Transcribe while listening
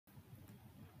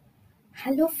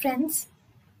Hello friends,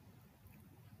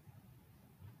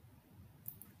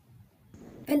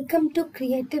 welcome to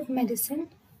Creative Medicine.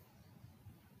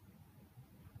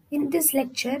 In this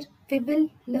lecture, we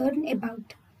will learn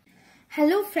about.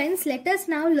 Hello friends, let us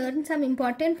now learn some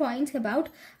important points about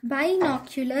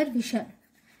binocular vision.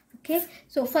 Okay,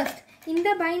 so first, in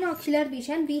the binocular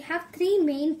vision, we have three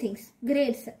main things,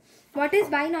 grades. What is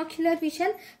binocular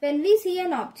vision? When we see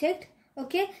an object,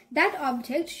 okay, that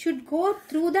object should go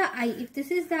through the eye. If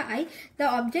this is the eye, the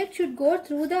object should go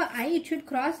through the eye. It should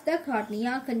cross the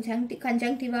cornea,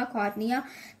 conjunctiva, cornea.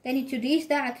 Then it should reach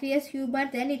the aqueous humor.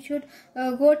 Then it should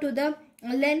go to the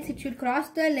lens. It should cross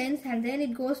the lens, and then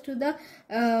it goes to the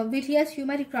vitreous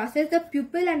humor. It crosses the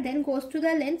pupil and then goes to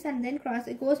the lens, and then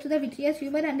it goes to the vitreous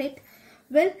humor, and it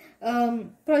will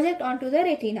project onto the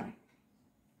retina.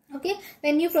 Okay,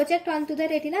 when you project onto the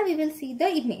retina, we will see the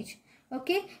image.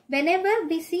 Okay, whenever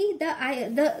we see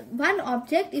the one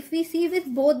object, if we see with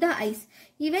both the eyes,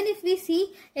 even if we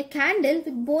see a candle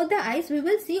with both the eyes, we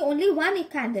will see only one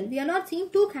candle. We are not seeing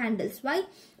two candles. Why?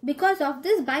 Because of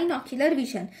this binocular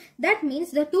vision. That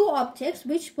means the two objects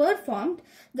which were formed,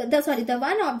 the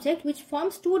one object which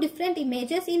forms two different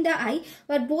images in the eye,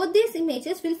 but both these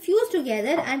images will fuse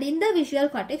together, and in the visual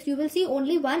cortex you will see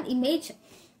only one image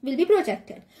will be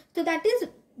projected. So that is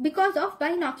because of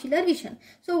binocular vision.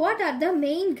 So what are the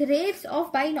main grades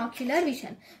of binocular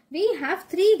vision? We have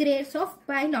three grades of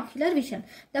binocular vision.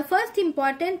 The first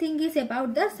important thing is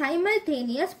about the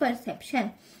simultaneous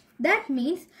perception. That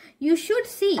means you should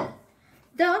see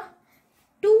the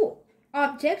two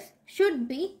objects should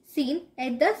be seen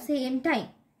at the same time.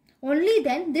 Only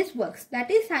then this works. That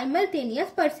is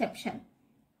simultaneous perception.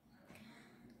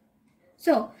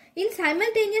 So, in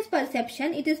simultaneous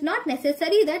perception, it is not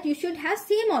necessary that you should have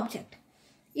same object.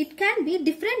 It can be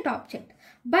different object.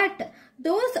 But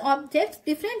those objects,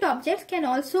 different objects can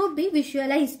also be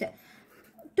visualized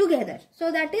together.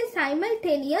 So, that is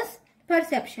simultaneous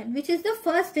perception, which is the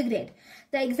first grade.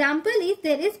 The example is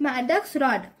there is Maddox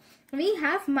rod. We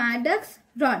have Maddox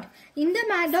rod. In the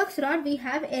Maddox rod, we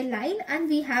have a line and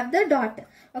we have the dot.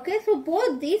 Okay, so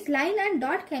both these line and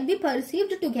dot can be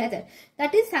perceived together.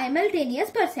 That is simultaneous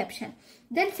perception.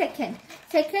 Then second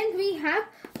we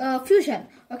have fusion.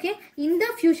 Okay, in the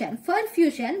fusion, for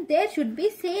fusion, there should be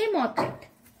same object.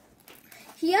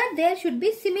 Here there should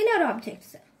be similar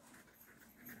objects.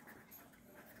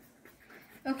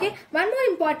 Okay, one more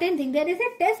important thing, there is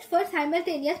a test for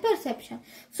simultaneous perception.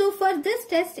 So for this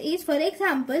test is, for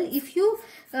example, if you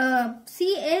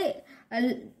see a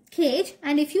cage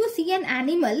and if you see an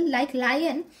animal like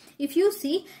lion, if you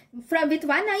see with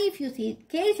one eye if you see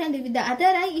cage and with the other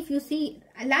eye if you see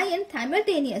a lion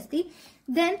simultaneously,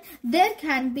 then there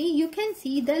can be, you can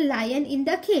see the lion in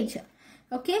the cage.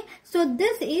 Okay, so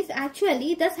this is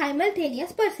actually the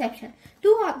simultaneous perception.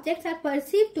 Two objects are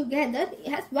perceived together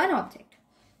as one object.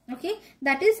 Okay,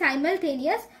 that is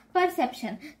simultaneous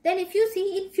perception. Then if you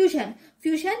see in fusion,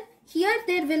 here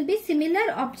there will be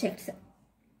similar objects.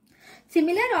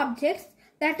 Similar objects,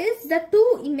 that is the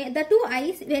two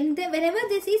eyes, whenever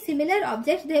they see similar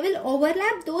objects, they will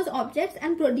overlap those objects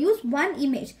and produce one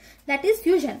image. That is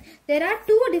fusion. There are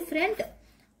two different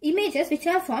images which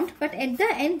are formed, but at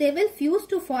the end they will fuse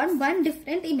to form one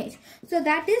different image. So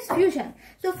that is fusion.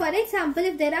 So for example,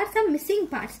 if there are some missing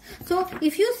parts, so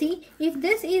if you see, if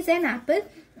this is an apple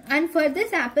and for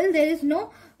this apple there is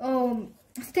no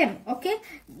stem, okay,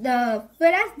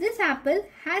 whereas this apple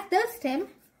has the stem.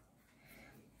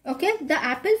 Okay, the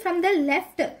apple from the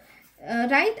left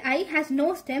right eye has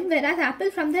no stem, whereas apple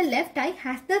from the left eye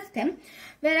has the stem,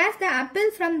 whereas the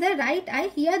apple from the right eye,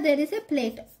 here there is a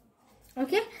plate.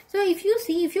 Okay, so if you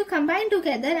see, if you combine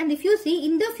together and if you see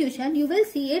in the fusion, you will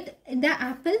see it in the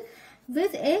apple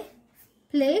with a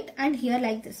plate and here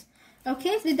like this.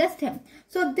 Okay, with the stem.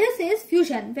 So this is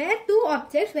fusion, where two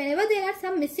objects, whenever there are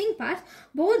some missing parts,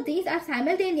 both these are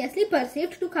simultaneously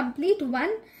perceived to complete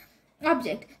one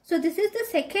object. So this is the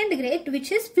second grade,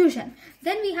 which is fusion.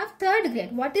 Then we have third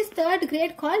grade. What is third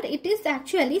grade called? It is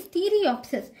actually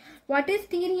stereopsis. What is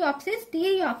stereopsis?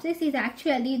 Stereopsis is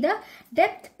actually the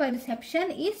depth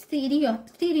perception is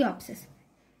stereopsis.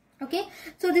 Okay,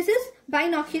 so this is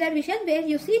binocular vision where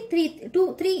you see three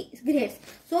grades.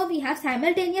 So we have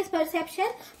simultaneous perception,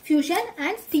 fusion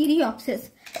and stereopsis.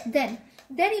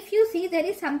 Then if you see, there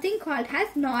is something called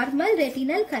as normal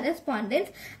retinal correspondence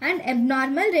and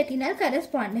abnormal retinal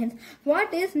correspondence.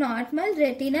 What is normal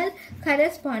retinal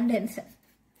correspondence?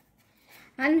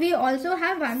 And we also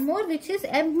have one more, which is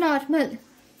abnormal.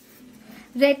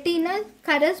 retinal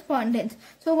correspondence.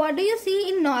 So what do you see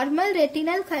in normal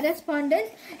retinal correspondence?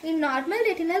 In normal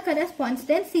retinal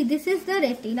correspondence, see, this is the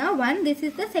retina 1, this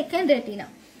is the second retina.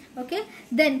 Okay,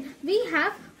 then we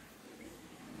have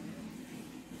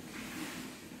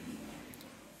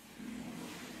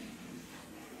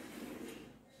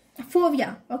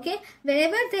fovea. Okay,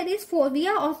 wherever there is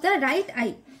fovea of the right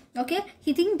eye, okay,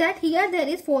 he think that here there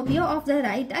is fovea of the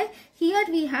right eye, here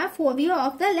we have fovea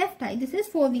of the left eye. This is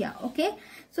fovea. Okay,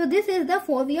 so this is the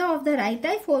fovea of the right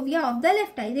eye, fovea of the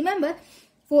left eye. Remember,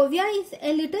 fovea is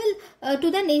a little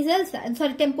to the nasal side,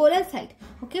 sorry, temporal side.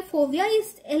 Okay, fovea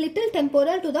is a little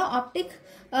temporal to the optic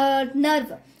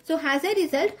nerve. So as a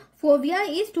result, fovea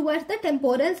is towards the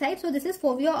temporal side. So this is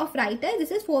fovea of right eye,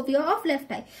 this is fovea of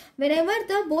left eye. Whenever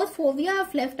the both fovea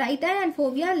of left right eye and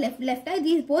fovea left eye,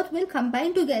 these both will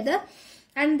combine together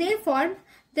and they form.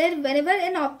 Then whenever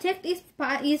an object is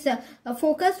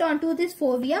focused onto this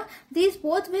fovea, these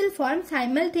both will form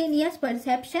simultaneous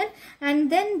perception, and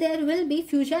then there will be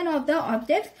fusion of the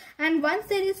objects, and once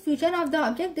there is fusion of the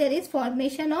object, there is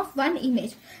formation of one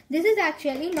image. This is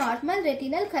actually normal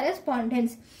retinal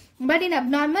correspondence. But in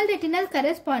abnormal retinal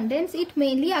correspondence, it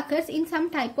mainly occurs in some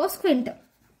type of squint.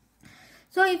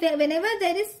 So whenever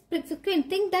there is squint,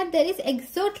 think that there is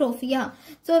exotrophia.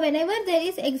 So whenever there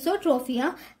is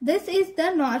exotrophia, this is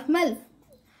the normal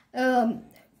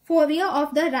fovea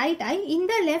of the right eye. In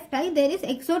the left eye, there is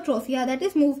exotrophia, that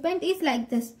is movement is like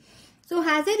this. So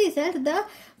as a result, the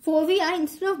fovea,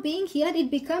 instead of being here,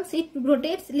 it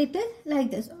rotates little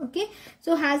like this. Okay,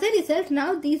 so as a result,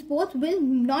 now these both will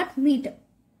not meet.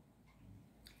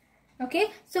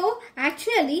 Okay, so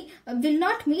actually will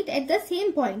not meet at the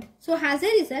same point. So as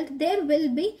a result, there will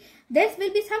be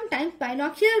sometimes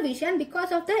binocular vision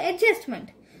because of the adjustment.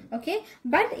 Okay,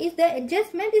 but if the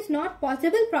adjustment is not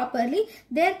possible properly,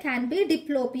 there can be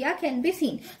diplopia can be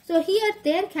seen. So here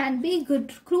there can be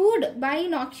crude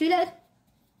binocular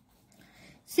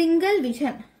single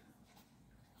vision.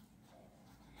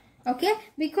 Okay,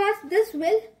 because this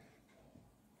will,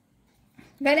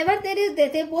 whenever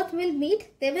they both will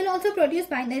meet, they will also produce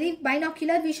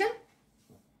binocular vision,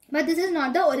 but this is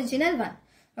not the original one.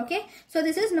 Okay, so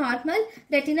this is normal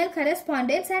retinal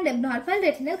correspondence and abnormal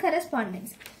retinal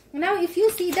correspondence. Now if you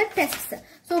see the tests,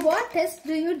 so what tests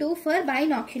do you do for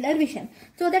binocular vision?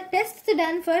 So the tests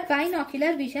done for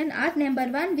binocular vision are: number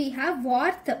 1, we have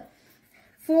Worth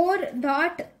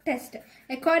 4-dot test.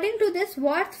 According to this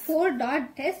Worth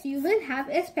 4-dot test, you will have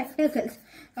a spectacles.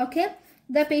 Okay,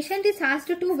 the patient is asked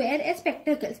to wear a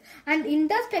spectacles, and in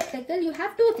the spectacle you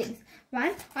have two things.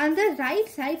 One, on the right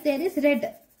side there is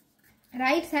red.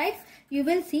 Right side you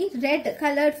will see red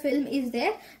colored film is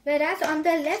there, whereas on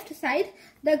the left side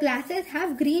the glasses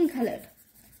have green colored.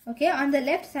 Okay, on the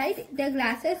left side the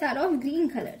glasses are of green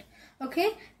colored.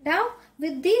 Okay, now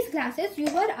with these glasses you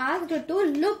were asked to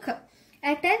look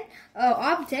at an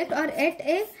object or at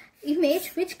a image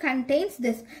which contains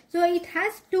this. So it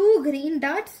has two green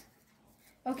dots.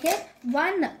 Okay,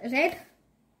 one red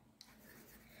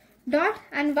dot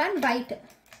and one white.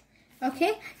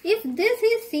 Okay, if this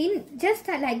is seen just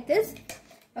like this,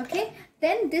 okay,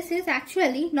 then this is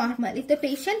actually normal. If the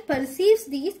patient perceives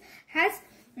these has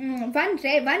one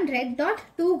red dot,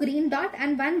 two green dot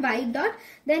and one white dot,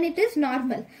 then it is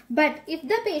normal. But if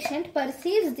the patient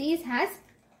perceives these as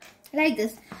like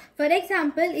this, for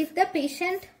example, if the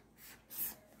patient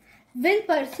will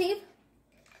perceive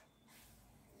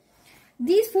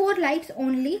these 4 lights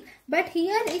only, but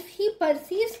here if he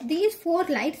perceives these 4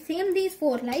 lights, same these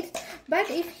 4 lights, but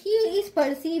if he is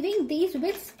perceiving these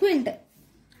with squint,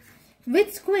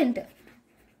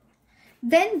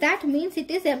 then that means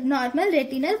it is abnormal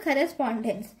retinal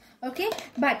correspondence. Okay,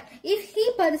 but if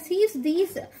he perceives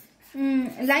these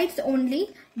lights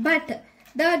only, but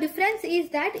the difference is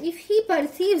that if he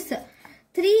perceives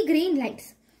 3 green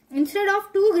lights instead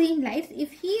of 2 green lights,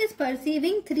 if he is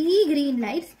perceiving 3 green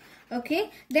lights, okay,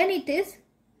 then it is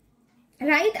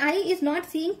right eye is not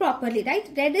seeing properly, right?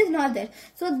 Red is not there.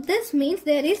 So this means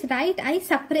there is right eye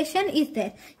suppression is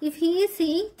there. If he is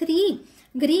seeing 3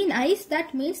 green eyes,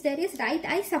 that means there is right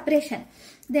eye suppression.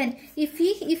 Then if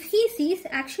he sees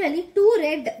actually 2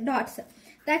 red dots,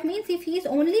 that means if he is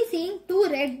only seeing 2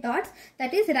 red dots,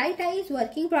 that is right eye is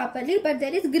working properly, but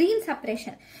there is green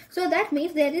suppression. So that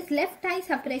means there is left eye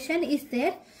suppression is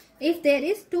there if there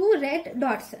is 2 red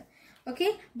dots.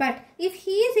 Okay, but if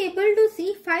he is able to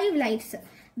see 5 lights,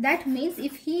 that means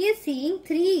if he is seeing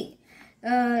 2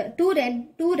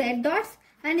 red dots,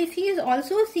 and if he is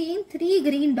also seeing 3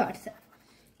 green dots,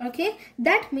 okay,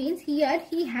 that means here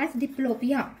he has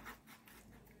diplopia.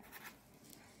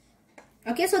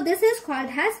 Okay, so this is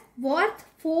called as Worth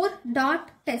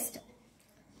 4-dot test.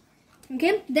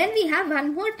 Okay, then we have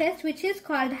one more test which is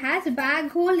called as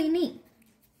Bagolini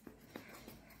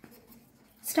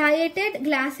striated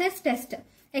glasses test.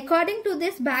 According to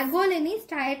this Bagolini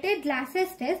striated glasses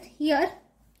test, here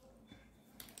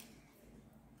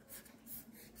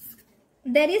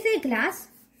there is a glass,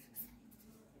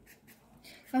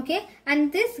 okay,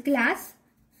 and this glass,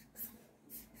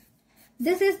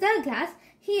 this is the glass.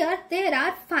 Here there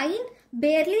are fine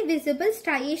barely visible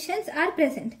striations are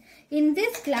present. In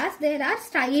this glass there are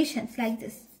striations like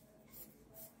this.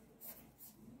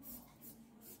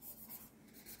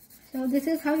 So this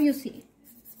is how you see.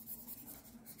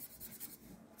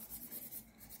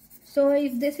 So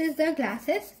if this is the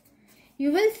glasses,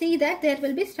 you will see that there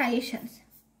will be striations.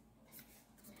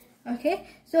 Okay,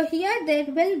 so here there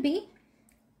will be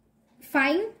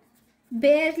fine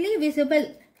barely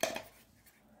visible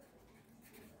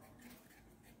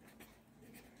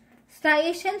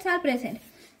striations are present,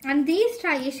 and these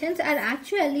striations are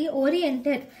actually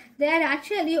oriented. They are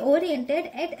actually oriented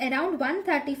at around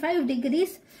 135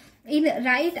 degrees in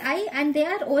right eye, and they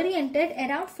are oriented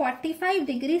around 45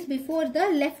 degrees before the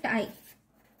left eye.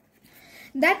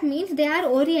 That means they are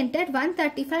oriented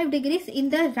 135 degrees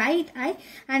in the right eye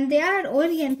and they are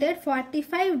oriented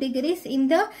 45 degrees in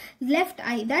the left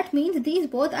eye. That means these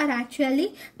both are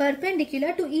actually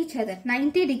perpendicular to each other,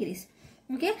 90 degrees.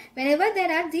 Okay, whenever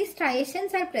there are these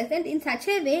striations are present in such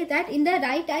a way that in the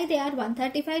right eye they are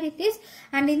 135 degrees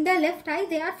and in the left eye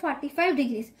they are 45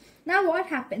 degrees. Now what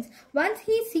happens? Once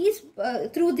he sees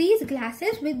through these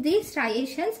glasses with these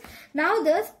striations, now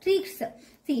the streaks,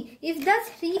 see, if the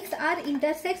streaks are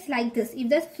intersects like this, if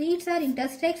the streaks are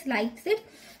intersects like this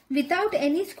without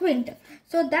any squint,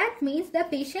 so that means the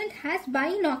patient has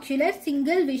binocular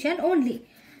single vision only.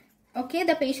 Okay,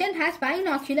 the patient has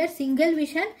binocular single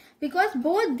vision because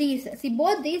both these, see,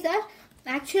 both these are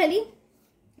actually,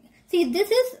 see, this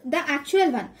is the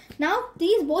actual one. Now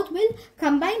these both will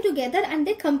combine together and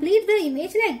they complete the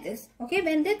image like this. Okay,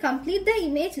 when they complete the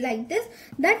image like this,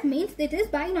 that means it is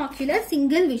binocular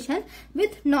single vision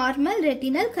with normal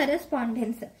retinal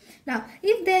correspondence. Now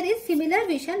if there is similar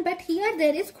vision but here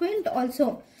there is squint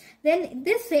also, then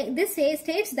this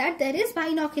states that there is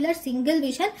binocular single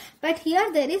vision but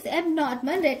here there is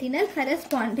abnormal retinal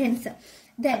correspondence.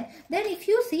 Then if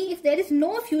you see, if there is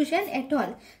no fusion at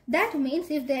all, that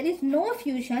means if there is no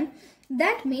fusion,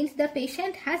 that means the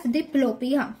patient has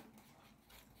diplopia.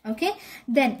 Okay,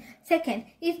 then second,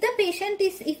 if the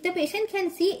patient can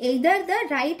see either the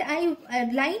right eye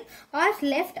line or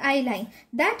left eye line,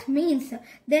 that means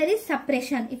there is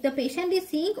suppression. If the patient is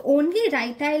seeing only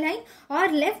right eye line or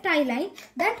left eye line,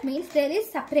 that means there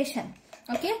is suppression.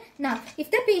 Okay, now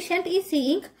if the patient is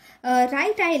seeing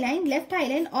right eye line, left eye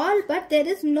line, all but there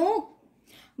is no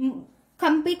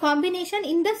combination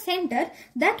in the center,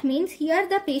 that means here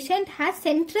the patient has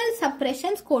central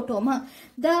suppression scotoma.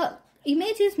 The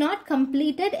image is not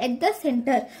completed at the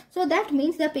center, so that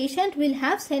means the patient will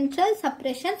have central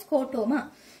suppression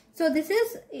scotoma. So this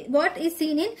is what is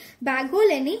seen in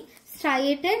Bagolini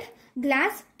striated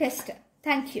glass test.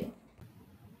 Thank you.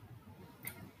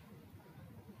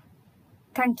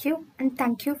 Thank you and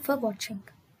thank you for watching.